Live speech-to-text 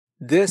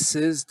This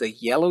is the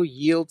yellow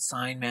yield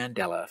sign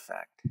Mandela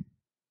effect.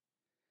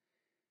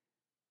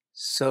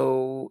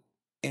 So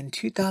in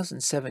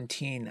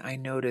 2017, I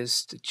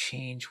noticed a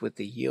change with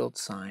the yield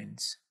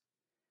signs.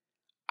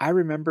 I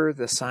remember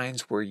the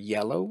signs were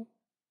yellow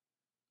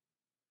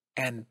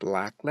and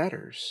black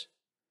letters,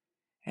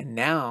 and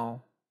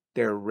now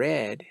they're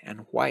red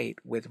and white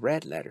with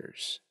red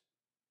letters.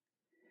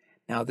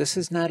 Now, this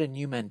is not a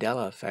new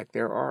Mandela effect.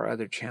 There are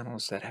other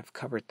channels that have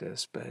covered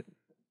this, but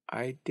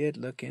I did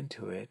look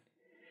into it.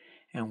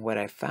 And what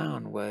I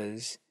found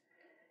was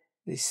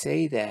they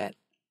say that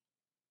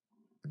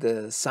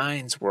the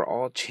signs were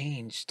all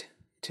changed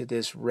to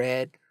this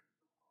red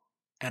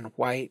and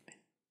white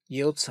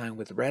yield sign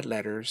with red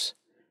letters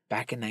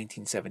back in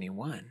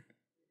 1971.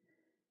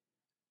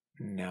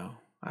 No,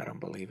 I don't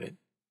believe it.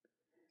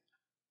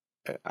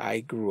 I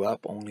grew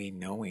up only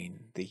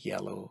knowing the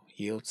yellow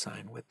yield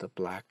sign with the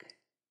black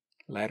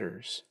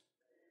letters,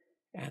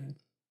 and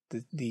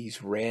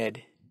these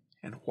red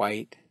and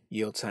white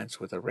yield signs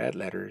with the red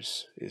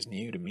letters is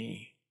new to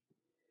me.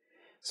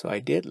 So I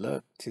did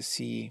look to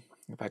see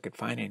if I could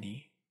find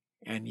any,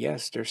 and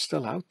yes, they're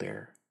still out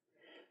there.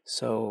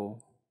 So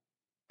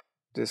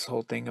this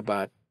whole thing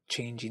about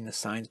changing the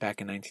signs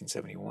back in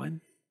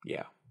 1971,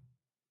 yeah,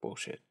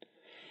 bullshit.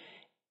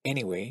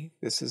 Anyway,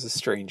 this is a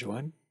strange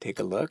one. Take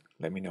a look.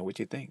 Let me know what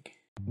you think.